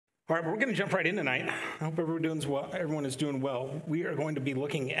All right, we're going to jump right in tonight. I hope everyone is doing well. We are going to be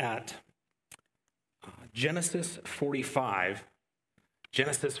looking at Genesis 45.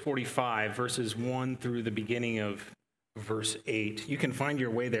 Genesis 45, verses 1 through the beginning of verse 8. You can find your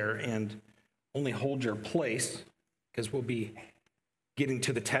way there and only hold your place because we'll be getting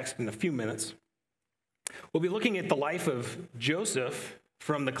to the text in a few minutes. We'll be looking at the life of Joseph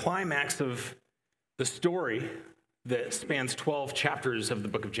from the climax of the story that spans 12 chapters of the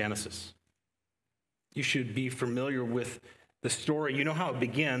book of Genesis. You should be familiar with the story. You know how it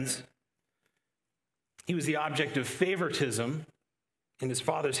begins. He was the object of favoritism in his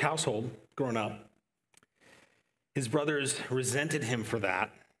father's household growing up. His brothers resented him for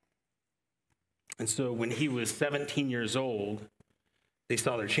that. And so when he was 17 years old, they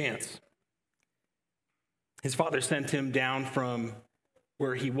saw their chance. His father sent him down from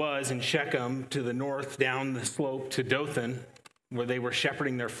where he was in Shechem to the north, down the slope to Dothan, where they were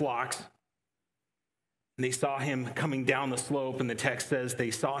shepherding their flocks. And they saw him coming down the slope, and the text says they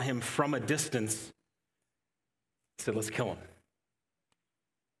saw him from a distance. Said, let's kill him.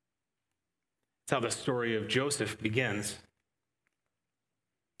 That's how the story of Joseph begins.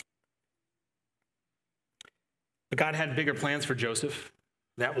 But God had bigger plans for Joseph.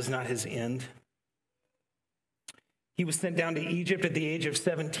 That was not his end. He was sent down to Egypt at the age of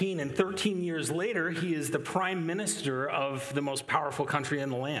 17, and 13 years later, he is the prime minister of the most powerful country in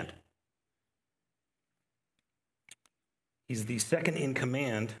the land. He's the second in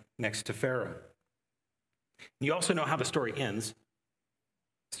command next to Pharaoh. You also know how the story ends.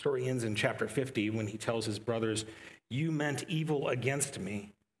 The story ends in chapter 50 when he tells his brothers, "You meant evil against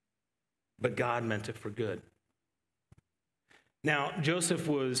me, but God meant it for good." Now, Joseph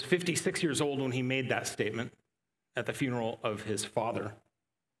was 56 years old when he made that statement at the funeral of his father.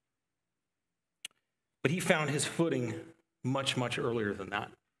 But he found his footing much, much earlier than that.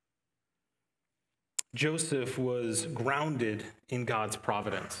 Joseph was grounded in God's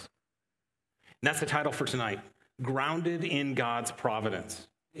providence. And that's the title for tonight, Grounded in God's Providence.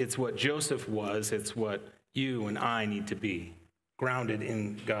 It's what Joseph was. It's what you and I need to be, grounded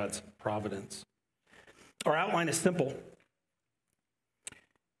in God's providence. Our outline is simple.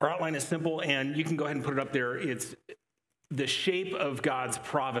 And you can go ahead and put it up there. It's the shape of God's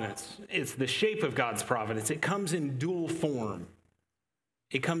providence. It's the shape of God's providence. It comes in dual form.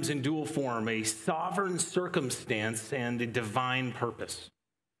 A sovereign circumstance and a divine purpose.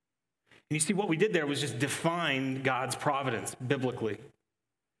 And you see, what we did there was just define God's providence biblically.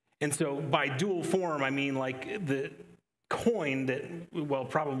 And so by dual form, I mean like the coin that, well,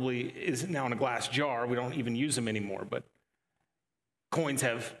 probably is now in a glass jar. We don't even use them anymore, but coins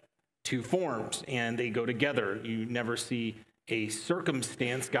have two forms, and they go together. You never see a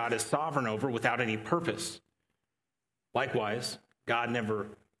circumstance God is sovereign over without any purpose. Likewise, God never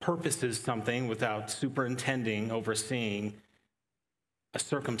purposes something without superintending, overseeing a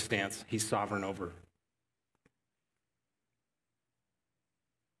circumstance he's sovereign over.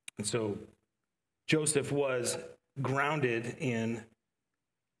 And so Joseph was grounded in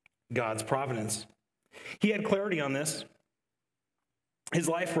God's providence. He had clarity on this. His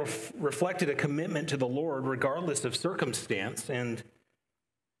life reflected a commitment to the Lord regardless of circumstance, and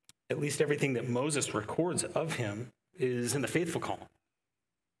at least everything that Moses records of him is in the faithful column.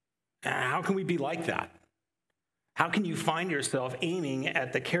 How can we be like that? How can you find yourself aiming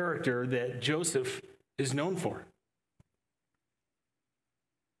at the character that Joseph is known for?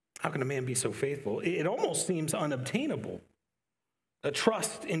 How can a man be so faithful? It almost seems unobtainable. A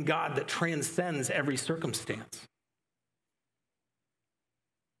trust in God that transcends every circumstance.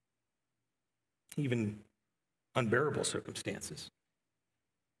 Even unbearable circumstances,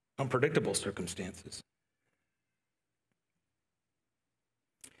 unpredictable circumstances.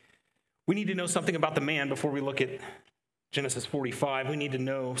 We need to know something about the man before we look at Genesis 45. We need to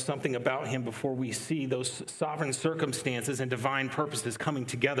know something about him before we see those sovereign circumstances and divine purposes coming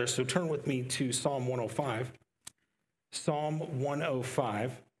together. So turn with me to Psalm 105. Psalm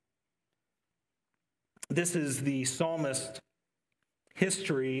 105. This is the psalmist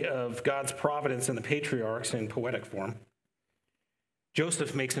history of God's providence in the patriarchs in poetic form.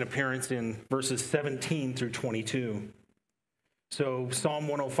 Joseph makes an appearance in verses 17 through 22. So Psalm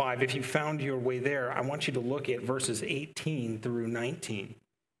 105, if you found your way there, I want you to look at verses 18 through 19.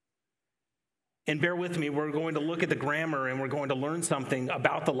 And bear with me, we're going to look at the grammar and we're going to learn something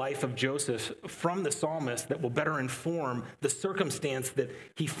about the life of Joseph from the psalmist that will better inform the circumstance that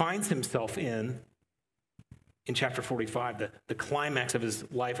he finds himself in chapter 45, the climax of his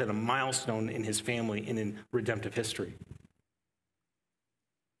life and a milestone in his family and in redemptive history.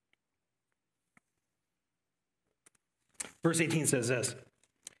 Verse 18 says this: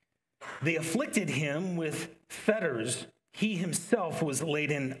 They afflicted him with fetters. He himself was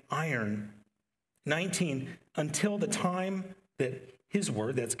laid in iron. 19, until the time that his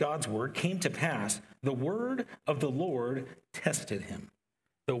word, that's God's word, came to pass, the word of the Lord tested him.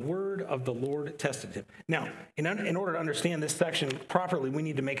 The word of the Lord tested him. Now, in order to understand this section properly, we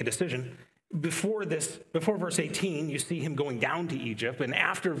need to make a decision. Before verse 18, you see him going down to Egypt, and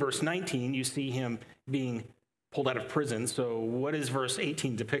after verse 19, you see him being pulled out of prison. So what is verse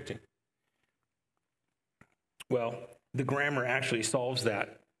 18 depicting? Well, the grammar actually solves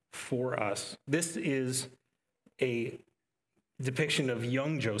that for us. This is a depiction of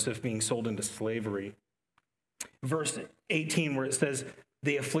young Joseph being sold into slavery. Verse 18, where it says,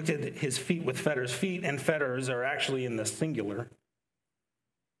 they afflicted his feet with fetters. Feet and fetters are actually in the singular.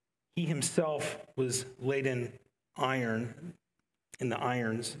 He himself was laid in iron, in the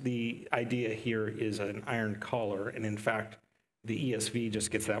irons. The idea here is an iron collar, and in fact, the ESV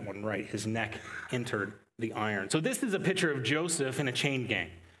just gets that one right. His neck entered the iron. So this is a picture of Joseph in a chain gang.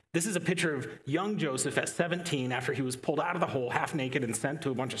 This is a picture of young Joseph at 17 after he was pulled out of the hole half naked and sent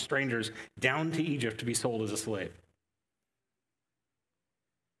to a bunch of strangers down to Egypt to be sold as a slave.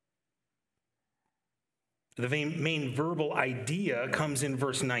 The main verbal idea comes in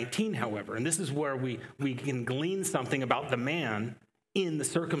verse 19, however, and this is where we can glean something about the man in the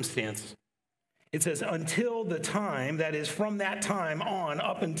circumstance. It says, until the time, that is from that time on,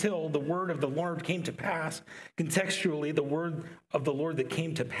 up until the word of the Lord came to pass. Contextually, the word of the Lord that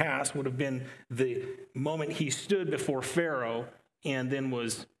came to pass would have been the moment he stood before Pharaoh and then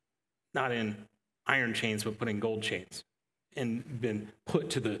was not in iron chains, but put in gold chains and been put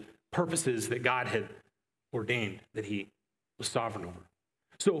to the purposes that God had ordained that he was sovereign over.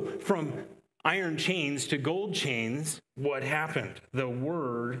 So from iron chains to gold chains, what happened? The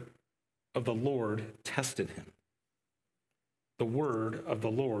word of the Lord tested him. The word of the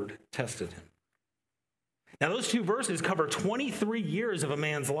Lord tested him. Now, those two verses cover 23 years of a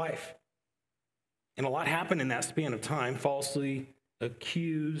man's life. And a lot happened in that span of time, falsely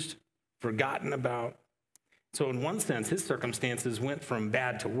accused, forgotten about. So in one sense, his circumstances went from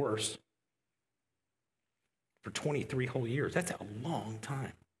bad to worse for 23 whole years. That's a long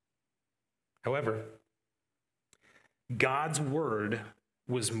time. However, God's word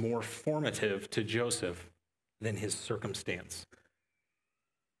was more formative to Joseph than his circumstance.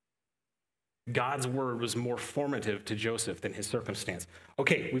 God's word was more formative to Joseph than his circumstance.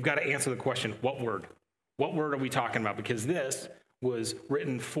 Okay, we've got to answer the question, what word? What word are we talking about? Because this was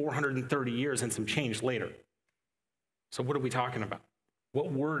written 430 years and some change later. So what are we talking about?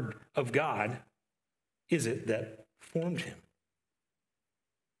 What word of God is it that formed him?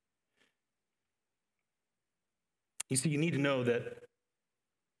 You see, you need to know that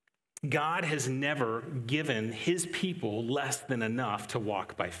God has never given his people less than enough to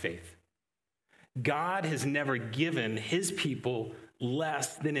walk by faith. God has never given his people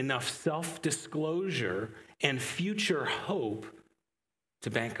less than enough self-disclosure and future hope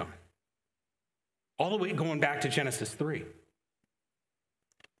to bank on. All the way going back to Genesis 3.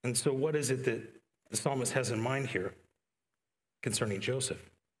 And so what is it that the psalmist has in mind here concerning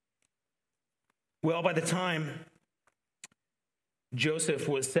Joseph? Well, by the time Joseph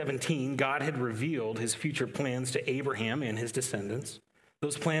was 17, God had revealed his future plans to Abraham and his descendants.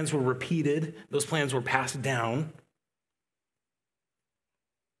 Those plans were repeated. Those plans were passed down.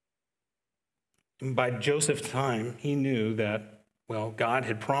 And by Joseph's time, he knew that, well, God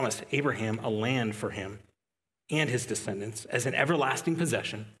had promised Abraham a land for him and his descendants as an everlasting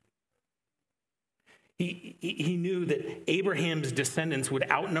possession. He knew that Abraham's descendants would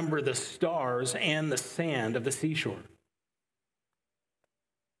outnumber the stars and the sand of the seashore.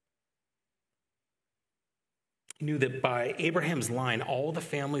 He knew that by Abraham's line, all the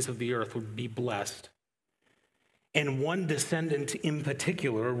families of the earth would be blessed. And one descendant in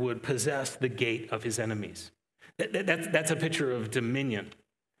particular would possess the gate of his enemies. That's a picture of dominion.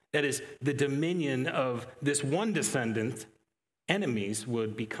 That is, the dominion of this one descendant, enemies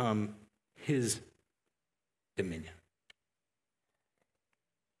would become his dominion.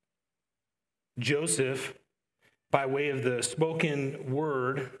 Joseph, by way of the spoken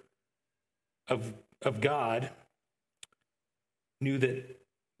word of God, knew that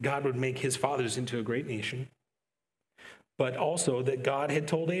God would make his fathers into a great nation, but also that God had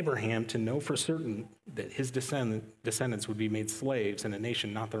told Abraham to know for certain that his descendants would be made slaves in a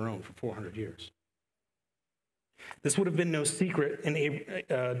nation not their own for 400 years. This would have been no secret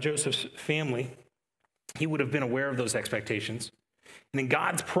in Joseph's family. He would have been aware of those expectations. And in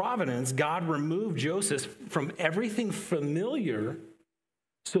God's providence, God removed Joseph from everything familiar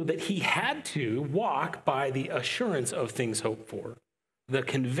so that he had to walk by the assurance of things hoped for, the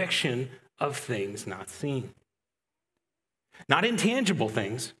conviction of things not seen. Not intangible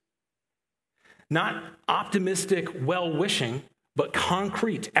things, not optimistic well-wishing, but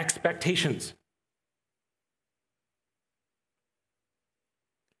concrete expectations.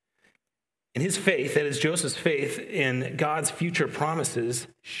 And his faith, that is Joseph's faith in God's future promises,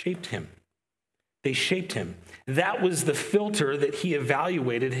 shaped him. They shaped him. That was the filter that he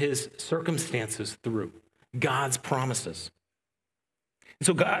evaluated his circumstances through, God's promises.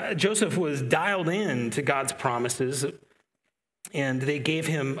 So Joseph was dialed in to God's promises, and they gave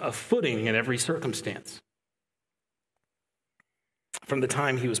him a footing in every circumstance from the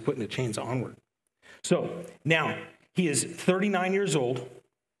time he was put into chains onward. So now he is 39 years old.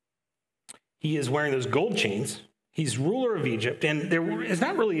 He is wearing those gold chains. He's ruler of Egypt, and there is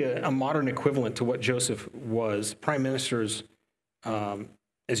not really a modern equivalent to what Joseph was. Prime ministers,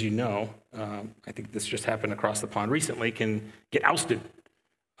 as you know, I think this just happened across the pond recently, can get ousted.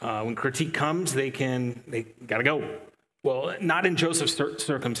 When critique comes, they gotta go. Well, not in Joseph's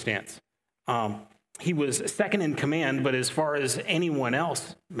circumstance. He was second in command, but as far as anyone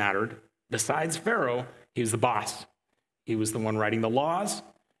else mattered, besides Pharaoh, he was the boss. He was the one writing the laws.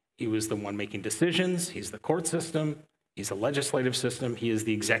 He was the one making decisions. He's the court system. He's the legislative system. He is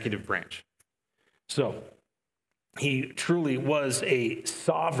the executive branch. So he truly was a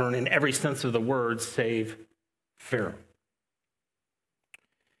sovereign in every sense of the word, save Pharaoh.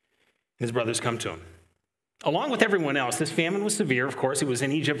 His brothers come to him. Along with everyone else, this famine was severe, of course. It was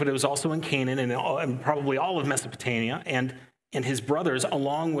in Egypt, but it was also in Canaan and probably all of Mesopotamia. And his brothers,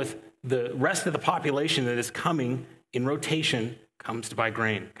 along with the rest of the population that is coming in rotation, comes to buy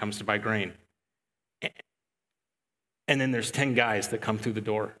grain. And then there's 10 guys that come through the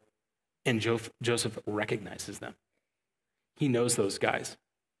door, and Joseph recognizes them. He knows those guys.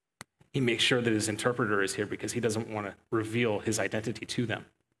 He makes sure that his interpreter is here because he doesn't want to reveal his identity to them.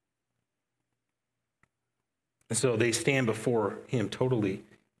 And so they stand before him totally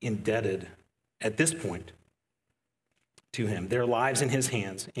indebted at this point to him. Their lives in his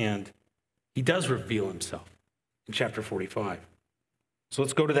hands, and he does reveal himself in chapter 45. So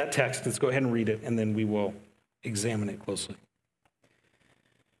let's go to that text. Let's go ahead and read it, and then we will examine it closely.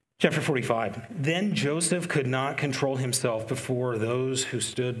 Chapter 45. Then Joseph could not control himself before those who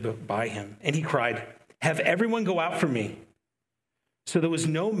stood by him, and he cried, "Have everyone go out from me." So there was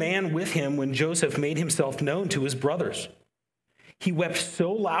no man with him when Joseph made himself known to his brothers. He wept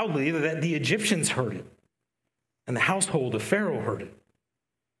so loudly that the Egyptians heard it, and the household of Pharaoh heard it.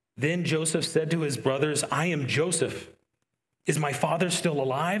 Then Joseph said to his brothers, "I am Joseph. Is my father still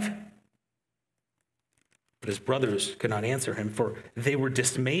alive?" But his brothers could not answer him, for they were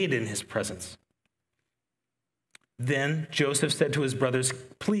dismayed in his presence. Then Joseph said to his brothers,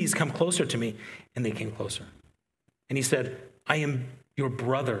 "Please come closer to me." And they came closer. And he said, "I am your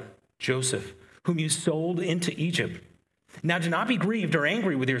brother, Joseph, whom you sold into Egypt. Now do not be grieved or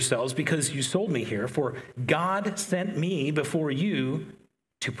angry with yourselves because you sold me here, for God sent me before you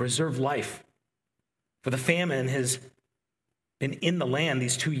to preserve life. For the famine has been in the land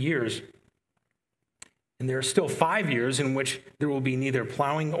these 2 years, and there are still 5 years in which there will be neither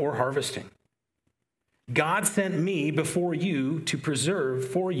plowing or harvesting. God sent me before you to preserve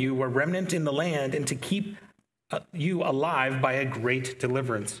for you a remnant in the land and to keep you alive by a great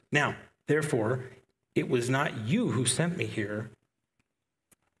deliverance. Now, therefore, it was not you who sent me here,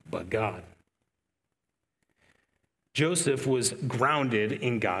 but God." Joseph was grounded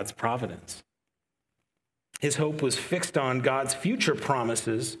in God's providence. His hope was fixed on God's future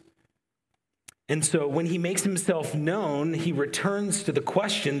promises. And so when he makes himself known, he returns to the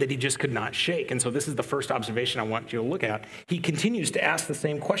question that he just could not shake. And so this is the first observation I want you to look at. He continues to ask the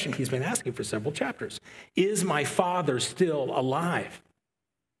same question he's been asking for several chapters. Is my father still alive?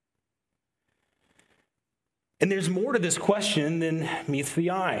 And there's more to this question than meets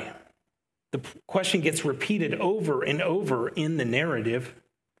the eye. The question gets repeated over and over in the narrative.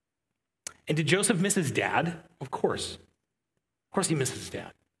 And did Joseph miss his dad? Of course. Of course he misses his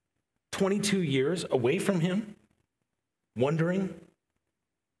dad. 22 years away from him, wondering,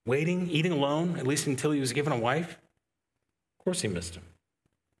 waiting, eating alone, at least until he was given a wife. Of course he missed him.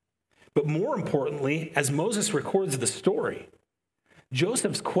 But more importantly, as Moses records the story,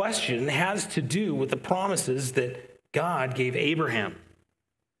 Joseph's question has to do with the promises that God gave Abraham,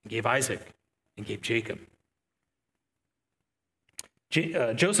 gave Isaac, and gave Jacob.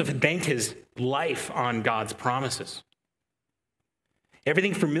 Joseph had banked his life on God's promises.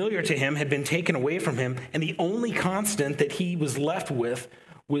 Everything familiar to him had been taken away from him, and the only constant that he was left with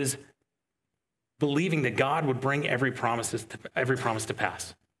was believing that God would bring every promise to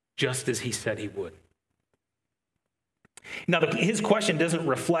pass, just as he said he would. Now, his question doesn't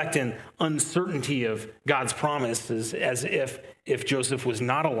reflect an uncertainty of God's promises, as if Joseph was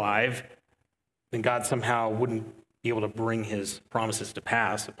not alive, then God somehow wouldn't be able to bring his promises to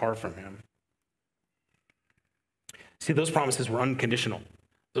pass apart from him. See, those promises were unconditional.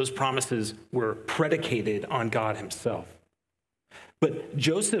 Those promises were predicated on God himself. But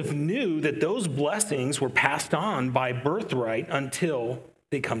Joseph knew that those blessings were passed on by birthright until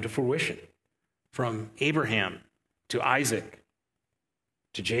they come to fruition. From Abraham to Isaac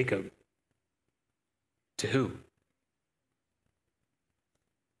to Jacob to who?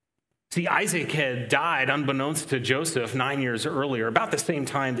 See, Isaac had died unbeknownst to Joseph 9 years earlier, about the same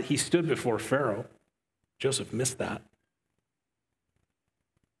time that he stood before Pharaoh. Joseph missed that.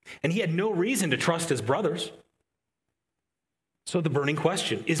 And he had no reason to trust his brothers. So the burning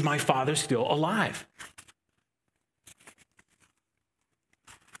question, is my father still alive?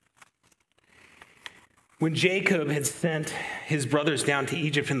 When Jacob had sent his brothers down to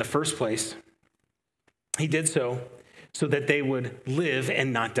Egypt in the first place, he did so that they would live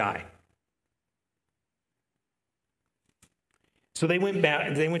and not die. So they went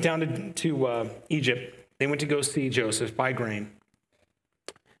back. They went down to Egypt. They went to go see Joseph buy grain.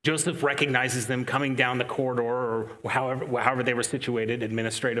 Joseph recognizes them coming down the corridor, or however they were situated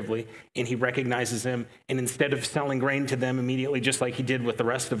administratively, and he recognizes them. And instead of selling grain to them immediately, just like he did with the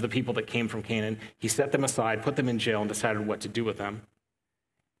rest of the people that came from Canaan, he set them aside, put them in jail, and decided what to do with them.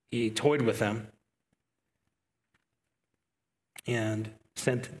 He toyed with them and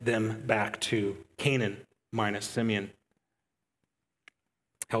sent them back to Canaan minus Simeon.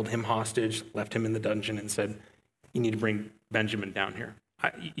 Held him hostage, left him in the dungeon, and said, you need to bring Benjamin down here.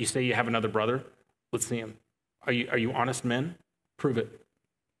 You say you have another brother? Let's see him. Are you honest men? Prove it.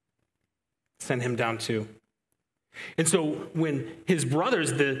 Send him down too. And so when his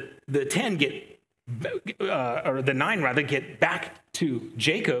brothers, the 10 or the 9 rather, get back to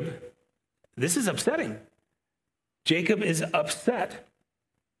Jacob, this is upsetting. Jacob is upset.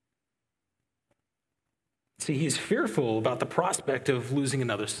 See, he's fearful about the prospect of losing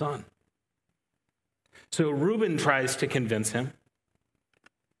another son. So Reuben tries to convince him,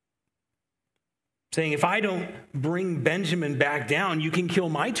 saying, if I don't bring Benjamin back down, you can kill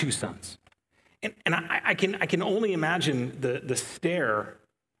my 2 sons. And I can only imagine the stare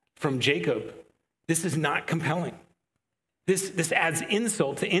from Jacob. This is not compelling. This adds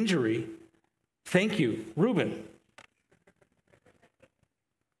insult to injury. Thank you, Reuben.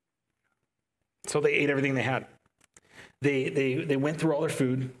 So they ate everything they had. They went through all their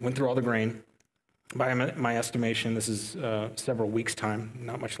food, went through all the grain. By my estimation, this is several weeks' time,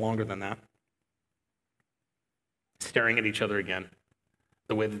 not much longer than that. Staring at each other again,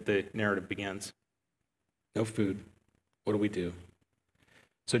 the way that the narrative begins. No food. What do we do?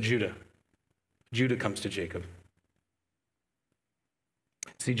 So Judah comes to Jacob.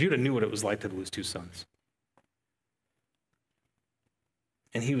 See, Judah knew what it was like to lose 2 sons.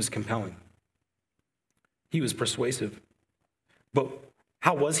 And he was compelling. He was persuasive. But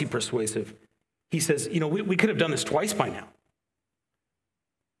how was he persuasive? He says, we could have done this twice by now.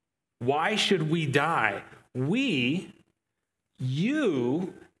 Why should we die? We,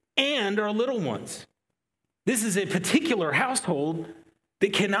 you, and our little ones. This is a particular household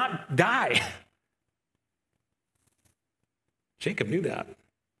that cannot die. Jacob knew that.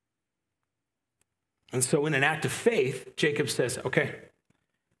 And so in an act of faith, Jacob says, okay,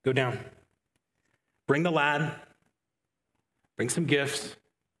 go down. Bring the lad. Bring some gifts.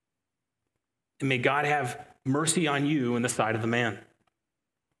 And may God have mercy on you in the sight of the man.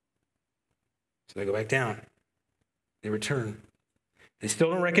 So they go back down. They return. They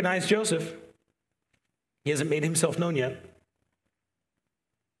still don't recognize Joseph. He hasn't made himself known yet.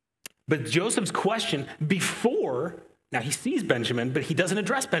 But Joseph's question before, now he sees Benjamin, but he doesn't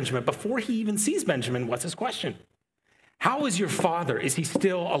address Benjamin. Before he even sees Benjamin, what's his question? How is your father? Is he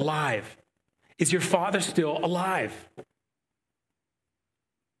still alive? Is your father still alive?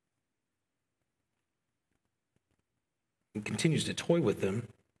 He continues to toy with them.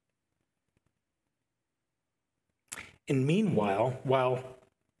 And meanwhile, while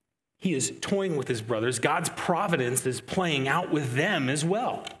he is toying with his brothers, God's providence is playing out with them as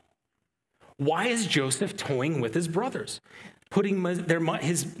well. Why is Joseph toying with his brothers? Putting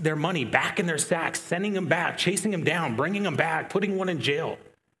their money back in their sacks, sending them back, chasing them down, bringing them back, putting one in jail.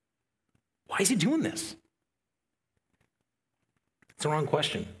 Why is he doing this? It's the wrong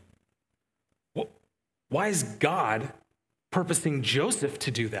question. Why is God purposing Joseph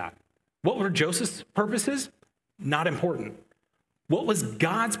to do that? What were Joseph's purposes? Not important. What was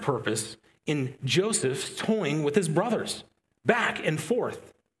God's purpose in Joseph's toying with his brothers back and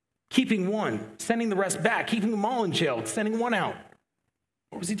forth? keeping one, sending the rest back, keeping them all in jail, sending one out.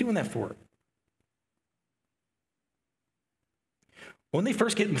 What was he doing that for? When they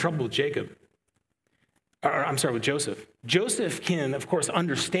first get in trouble with with Joseph, Joseph can, of course,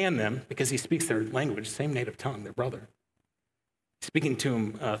 understand them because he speaks their language, same native tongue, their brother. Speaking to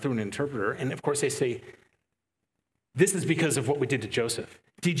him through an interpreter. And of course, they say, this is because of what we did to Joseph.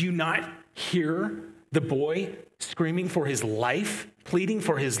 Did you not hear the boy screaming for his life, pleading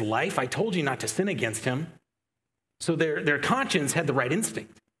for his life? I told you not to sin against him. So their conscience had the right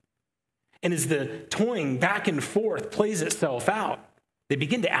instinct. And as the toying back and forth plays itself out, they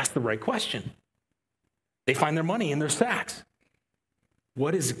begin to ask the right question. They find their money in their sacks.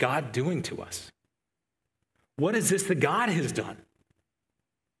 What is God doing to us? What is this that God has done?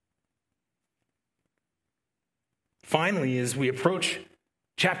 Finally, as we approach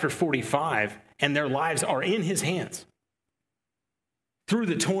chapter 45, and their lives are in his hands, through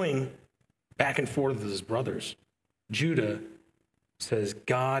the toying back and forth with his brothers, Judah says,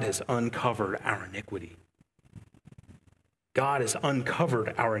 God has uncovered our iniquity. God has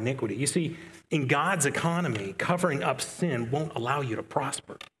uncovered our iniquity. You see, in God's economy, covering up sin won't allow you to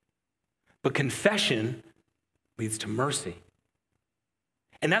prosper. But confession leads to mercy.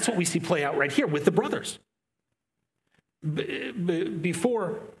 And that's what we see play out right here with the brothers.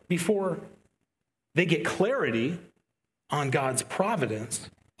 Before they get clarity on God's providence,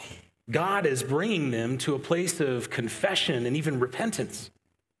 God is bringing them to a place of confession and even repentance.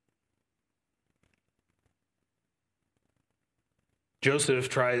 Joseph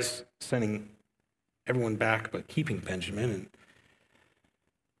tries sending everyone back but keeping Benjamin. And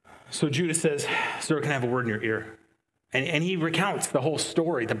so Judah says, sir, can I have a word in your ear? And he recounts the whole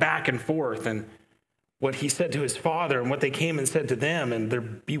story, the back and forth, and what he said to his father and what they came and said to them and their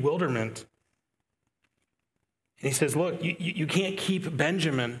bewilderment. And he says, look, you can't keep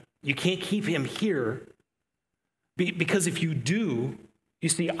Benjamin. You can't keep him here because if you do, you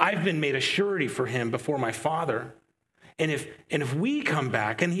see, I've been made a surety for him before my father. And if we come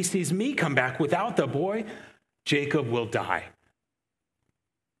back and he sees me come back without the boy, Jacob will die.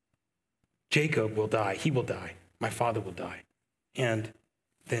 Jacob will die. He will die. My father will die. And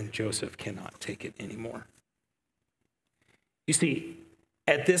then Joseph cannot take it anymore. You see,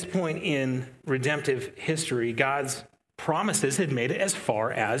 at this point in redemptive history, God's promises had made it as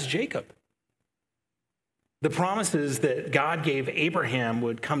far as Jacob. The promises that God gave Abraham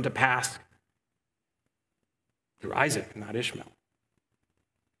would come to pass through Isaac, not Ishmael.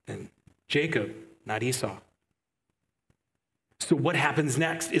 And Jacob, not Esau. So what happens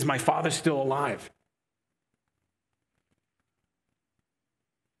next? Is my father still alive?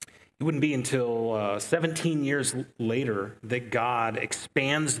 It wouldn't be until 17 years later that God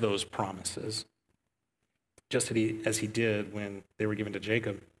expands those promises, just as he did when they were given to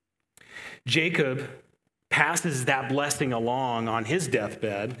Jacob. Jacob passes that blessing along on his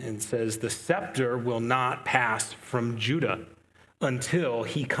deathbed and says, the scepter will not pass from Judah until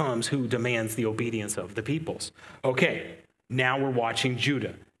he comes who demands the obedience of the peoples. Okay, now we're watching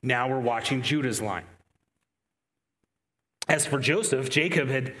Judah. Now we're watching Judah's line. As for Joseph, Jacob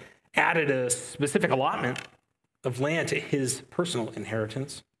had added a specific allotment of land to his personal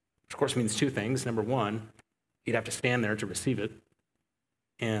inheritance, which of course means two things. Number one, he'd have to stand there to receive it,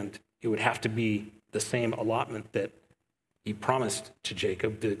 and it would have to be the same allotment that he promised to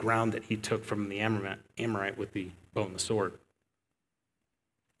Jacob, the ground that he took from the Amorite with the bow and the sword.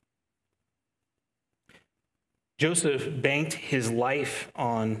 Joseph banked his life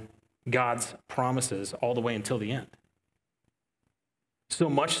on God's promises all the way until the end. So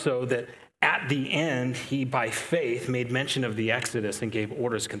much so that at the end, he, by faith, made mention of the Exodus and gave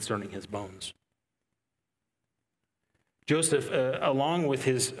orders concerning his bones. Joseph, along with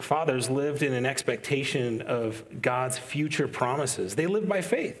his fathers, lived in an expectation of God's future promises. They lived by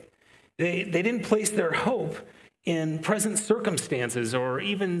faith. They didn't place their hope in present circumstances or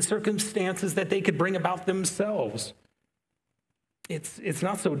even circumstances that they could bring about themselves. It's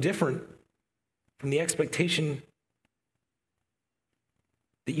not so different from the expectation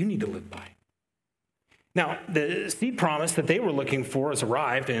that you need to live by. Now, the seed promise that they were looking for has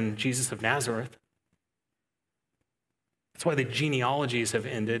arrived in Jesus of Nazareth. That's why the genealogies have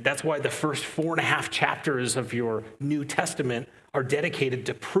ended. That's why the first 4.5 chapters of your New Testament are dedicated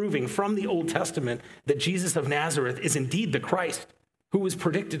to proving from the Old Testament that Jesus of Nazareth is indeed the Christ who was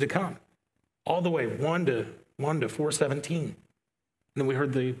predicted to come. All the way 1 to 4:17. And then we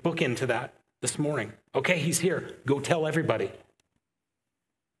heard the bookend to that this morning. Okay, he's here. Go tell everybody.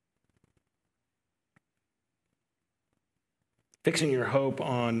 Fixing your hope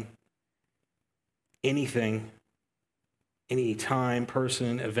on anything any time,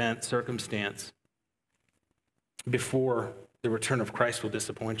 person, event, circumstance before the return of Christ will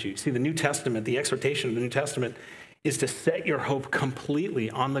disappoint you. See, the New Testament, the exhortation of the New Testament is to set your hope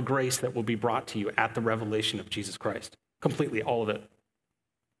completely on the grace that will be brought to you at the revelation of Jesus Christ. Completely, all of it.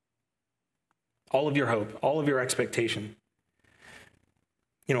 All of your hope, all of your expectation.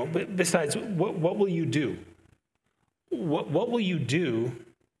 But besides, what will you do? What will you do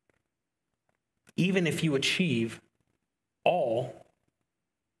even if you achieve all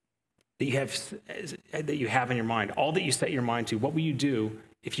that you have in your mind, all that you set your mind to? What will you do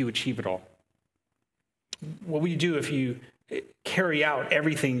if you achieve it all? What will you do if you carry out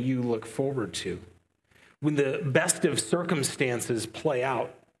everything you look forward to? When the best of circumstances play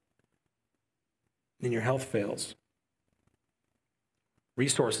out, then your health fails.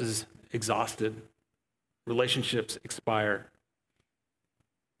 Resources exhausted. Relationships expire.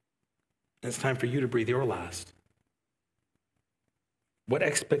 And it's time for you to breathe your last. What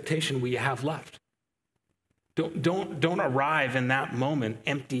expectation will you have left? Don't arrive in that moment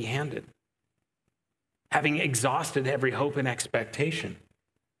empty-handed, having exhausted every hope and expectation.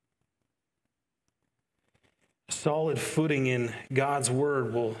 Solid footing in God's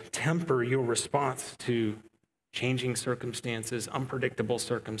word will temper your response to changing circumstances, unpredictable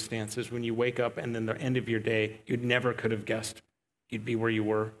circumstances. When you wake up and then the end of your day, you never could have guessed you'd be where you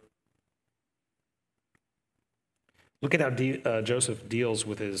were. Look at how Joseph deals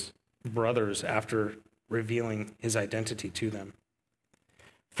with his brothers after revealing his identity to them.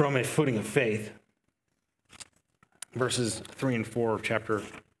 From a footing of faith, verses 3 and 4 of chapter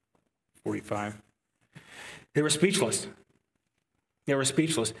 45. They were speechless. They were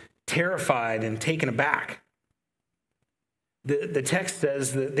speechless, terrified and taken aback. The text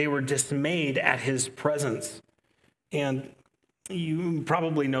says that they were dismayed at his presence. And you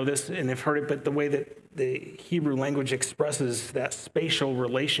probably know this and have heard it, but the way that the Hebrew language expresses that spatial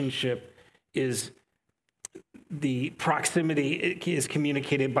relationship is the proximity is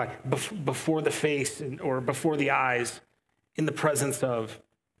communicated by before the face or before the eyes, in the presence of.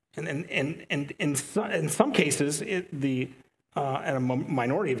 And in some cases, at a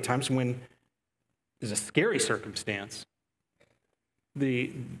minority of times when there's a scary circumstance,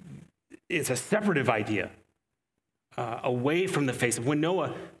 it's a separative idea, away from the face of. When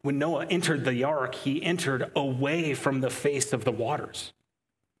Noah entered the ark, he entered away from the face of the waters.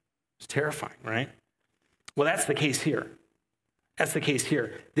 It's terrifying, right? Well, that's the case here. That's the case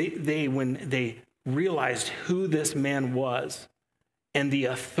here. When they realized who this man was and the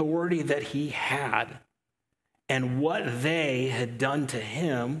authority that he had and what they had done to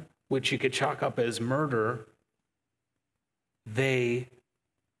him, which you could chalk up as murder, they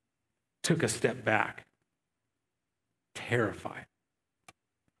took a step back, terrified.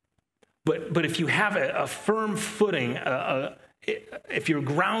 But if you have a firm footing, if you're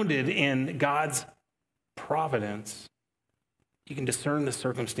grounded in God's providence, you can discern the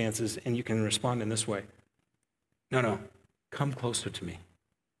circumstances and you can respond in this way. No, come closer to me.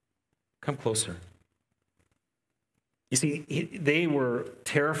 Come closer. You see, they were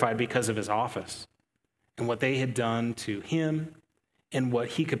terrified because of his office and what they had done to him and what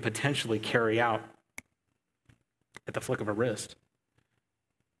he could potentially carry out at the flick of a wrist.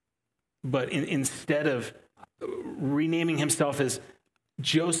 But instead of renaming himself as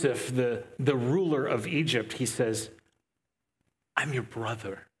Joseph, the ruler of Egypt, he says, I'm your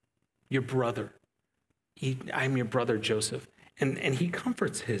brother. Your brother. I'm your brother, Joseph. And he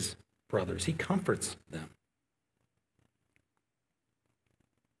comforts his brothers. He comforts them.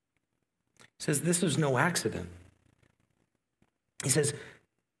 He says, this is no accident. He says,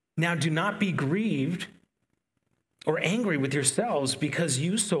 now do not be grieved or angry with yourselves because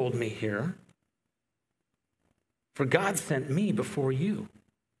you sold me here, for God sent me before you.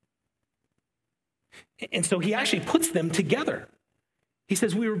 And so he actually puts them together. He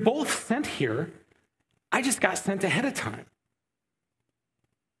says, we were both sent here. I just got sent ahead of time.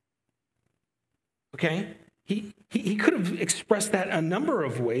 Okay? He could have expressed that a number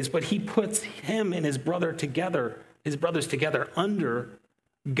of ways, but he puts him and his brothers together under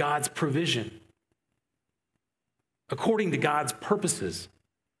God's provision, according to God's purposes.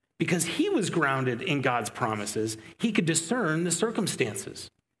 Because he was grounded in God's promises, he could discern the circumstances.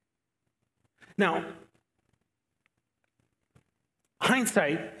 Now,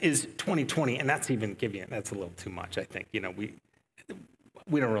 hindsight is 20/20, and that's a little too much, I think. We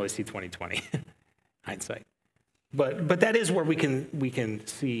don't really see 20/20 hindsight. But that is where we can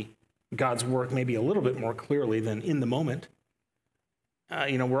see God's work maybe a little bit more clearly than in the moment.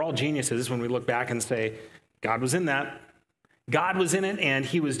 We're all geniuses when we look back and say, God was in that. God was in it, and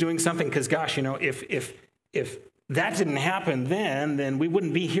he was doing something because, gosh, if that didn't happen then we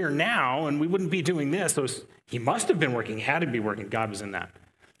wouldn't be here now and we wouldn't be doing this. So he must have been working, had to be working. God was in that.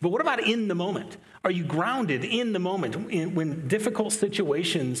 But what about in the moment? Are you grounded in the moment when difficult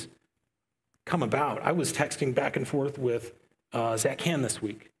situations come about? I was texting back and forth with Zach Han this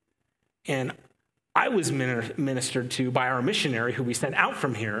week, and I was ministered to by our missionary who we sent out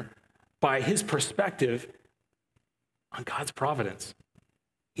from here by his perspective on God's providence.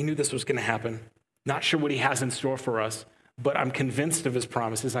 He knew this was going to happen. Not sure what he has in store for us, but I'm convinced of his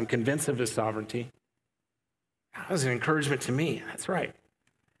promises. I'm convinced of his sovereignty. That was an encouragement to me. That's right.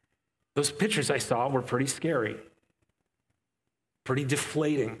 Those pictures I saw were pretty scary, pretty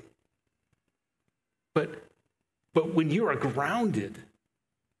deflating. But when you are grounded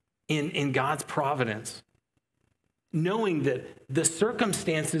in God's providence, knowing that the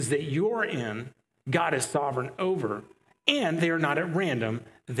circumstances that you're in, God is sovereign over, and they are not at random,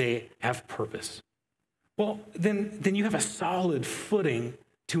 they have purpose. Well, then you have a solid footing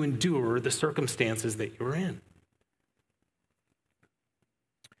to endure the circumstances that you're in.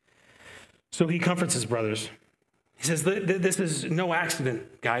 So he comforts his brothers. He says, this is no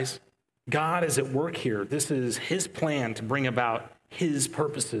accident, guys. God is at work here. This is his plan to bring about his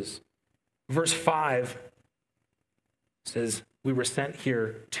purposes. Verse 5 says, we were sent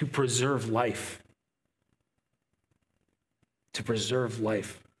here to preserve life. To preserve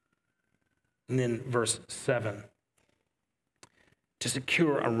life. And then verse 7, to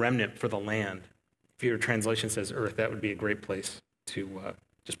secure a remnant for the land. If your translation says earth, that would be a great place to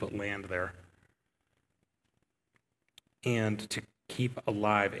just put land there. And to keep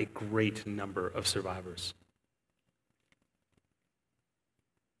alive a great number of survivors.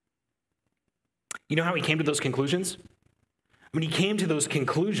 You know how he came to those conclusions? I mean, he came to those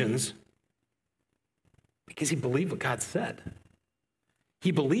conclusions because he believed what God said.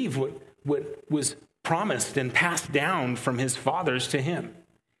 He believed what was promised and passed down from his fathers to him.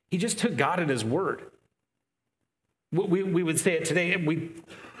 He just took God at his word. We would say it today,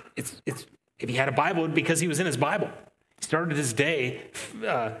 if he had a Bible, because he was in his Bible. He started his day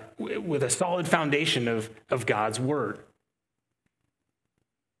with a solid foundation of God's word.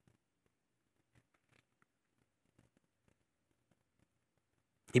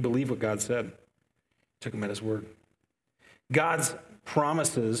 He believed what God said. Took him at his word. God's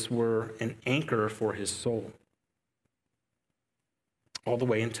promises were an anchor for his soul all the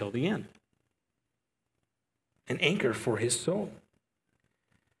way until the end. An anchor for his soul.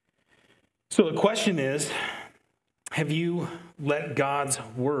 So the question is, have you let God's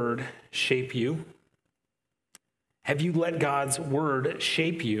word shape you? Have you let God's word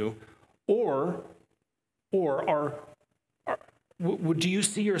shape you? Or do you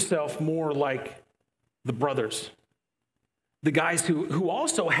see yourself more like the brothers? The guys who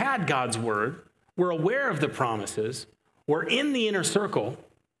also had God's word, were aware of the promises, were in the inner circle,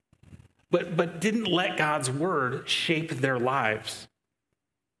 but didn't let God's word shape their lives.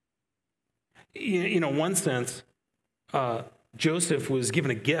 In one sense, Joseph was given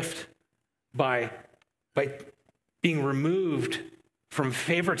a gift by being removed from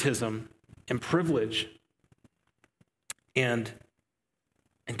favoritism and privilege and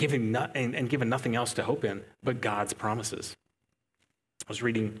given nothing else to hope in but God's promises. I was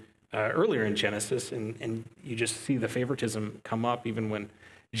reading earlier in Genesis, and you just see the favoritism come up even when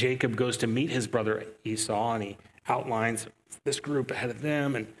Jacob goes to meet his brother Esau, and he outlines this group ahead of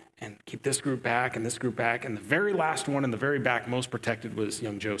them and keep this group back and this group back. And the very last one in the very back, most protected, was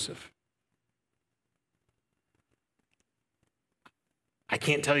young Joseph. I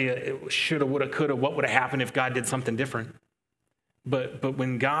can't tell you it shoulda, woulda, coulda, what would have happened if God did something different. But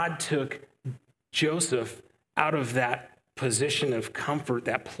when God took Joseph out of that position of comfort,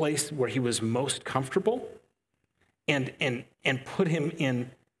 that place where he was most comfortable, and put him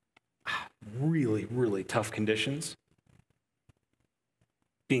in really, really tough conditions,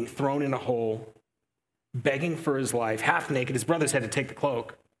 being thrown in a hole, begging for his life, half naked. His brothers had to take the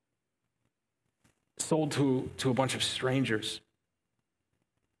cloak, sold to a bunch of strangers.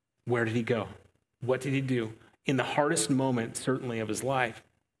 Where did he go? What did he do? In the hardest moment, certainly, of his life,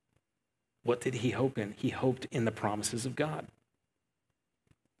 what did he hope in? He hoped in the promises of God.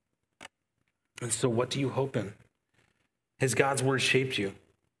 And so what do you hope in? Has God's word shaped you?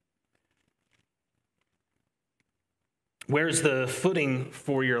 Where's the footing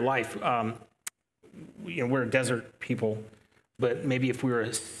for your life? We're a desert people, but maybe if we were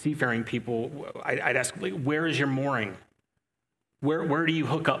a seafaring people, I'd ask, where is your mooring? Where do you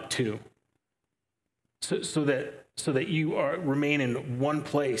hook up to? So that you remain in one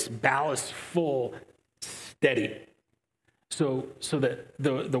place, ballast full, steady. so that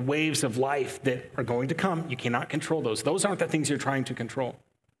the waves of life that are going to come, you cannot control those. Those aren't the things you're trying to control,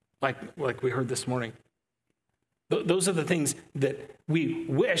 like we heard this morning. Those are the things that we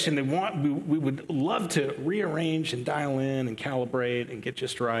wish and we would love to rearrange and dial in and calibrate and get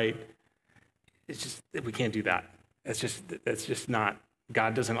just right. It's just that we can't do that. That's just not,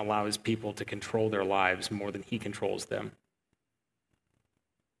 God doesn't allow his people to control their lives more than he controls them.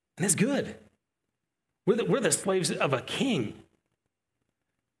 And it's good. We're the slaves of a king.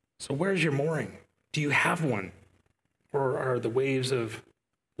 So where's your mooring? Do you have one? Or are the waves of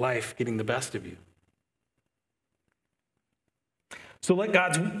life getting the best of you? So let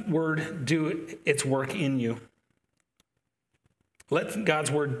God's word do its work in you. Let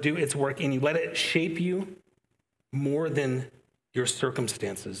God's word do its work in you. Let it shape you more than your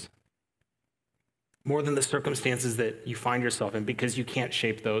circumstances. More than the circumstances that you find yourself in, because you can't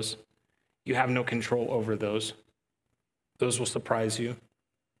shape those. You have no control over those. Those will surprise you.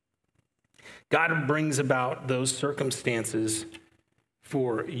 God brings about those circumstances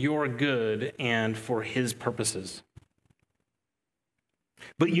for your good and for his purposes.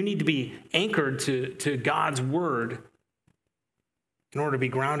 But you need to be anchored to God's word in order to be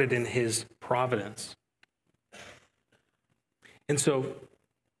grounded in his providence. And so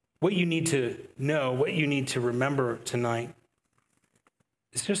what you need to know, what you need to remember tonight,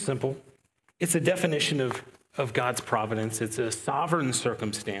 is just simple. It's a definition of God's providence. It's a sovereign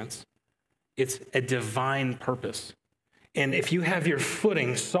circumstance. It's a divine purpose. And if you have your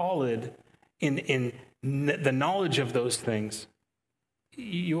footing solid in the knowledge of those things,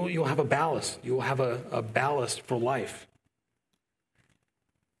 you'll have a ballast. You'll have a ballast for life.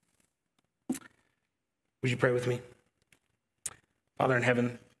 Would you pray with me? Father in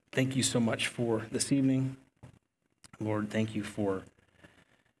heaven, thank you so much for this evening. Lord, thank you for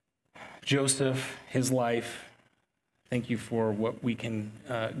Joseph, his life. Thank you for what we can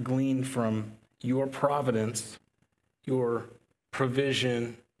glean from your providence, your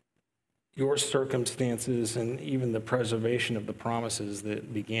provision, your circumstances, and even the preservation of the promises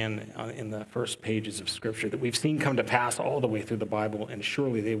that began in the first pages of Scripture that we've seen come to pass all the way through the Bible, and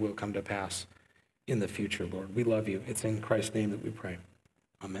surely they will come to pass in the future, Lord. We love you. It's in Christ's name that we pray.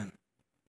 Amen.